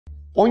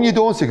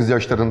17-18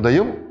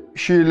 yaşlarındayım.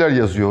 Şiirler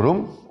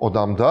yazıyorum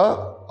odamda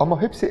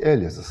ama hepsi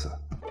el yazısı.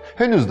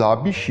 Henüz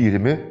daha bir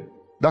şiirimi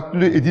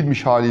daktilo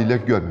edilmiş haliyle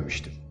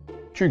görmemiştim.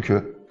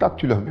 Çünkü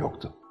daktilom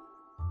yoktu.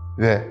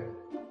 Ve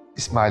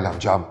İsmail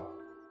amcam,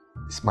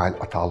 İsmail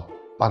Atal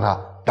bana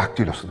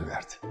daktilosunu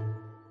verdi.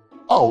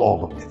 Al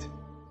oğlum dedi.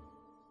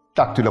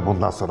 Daktilo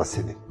bundan sonra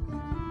senin.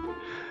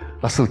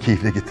 Nasıl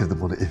keyifle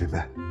getirdim onu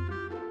evime.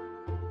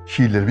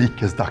 Şiirlerimi ilk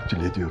kez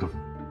daktilo ediyorum.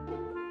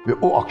 Ve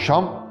o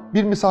akşam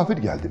bir misafir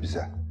geldi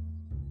bize.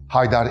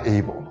 Haydar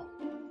Eyüboğlu.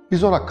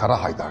 Biz ona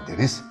Kara Haydar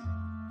deriz.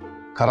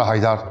 Kara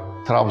Haydar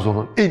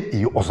Trabzon'un en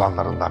iyi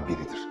ozanlarından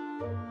biridir.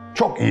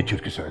 Çok iyi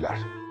türkü söyler.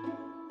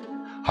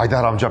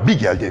 Haydar amca bir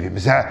geldi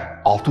evimize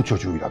 6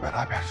 çocuğuyla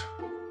beraber.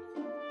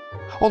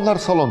 Onlar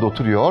salonda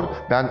oturuyor,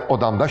 ben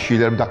odamda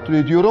şiirlerimi daktilo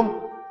ediyorum.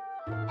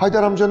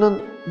 Haydar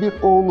amcanın bir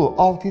oğlu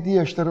 6-7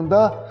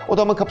 yaşlarında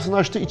odamın kapısını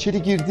açtı,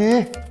 içeri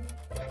girdi.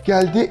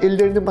 Geldi,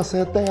 ellerini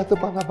masaya dayadı,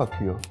 bana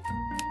bakıyor.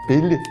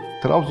 Belli,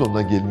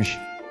 Trabzon'dan gelmiş.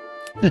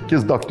 İlk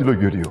kez daktilo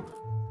görüyor.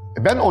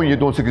 Ben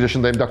 17-18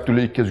 yaşındayım,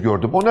 daktiloyu ilk kez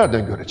gördüm. O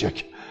nereden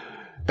görecek?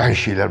 Ben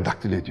şiirlerimi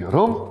daktilo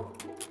ediyorum.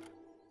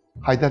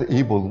 Haydar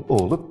Eyüboğlu'nun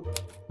oğlu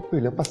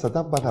böyle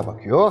masadan bana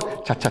bakıyor.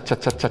 Çat çat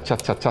çat çat çat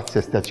çat çat çat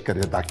sesler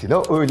çıkarıyor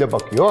daktilo. Öyle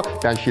bakıyor.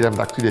 Ben şiirlerimi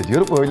daktilo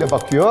ediyorum. Öyle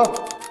bakıyor.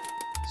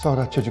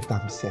 Sonra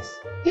çocuktan bir ses.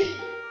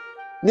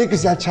 Ne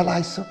güzel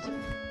çalaysın.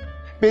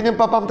 Benim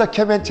babam da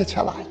kemençe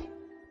çalay.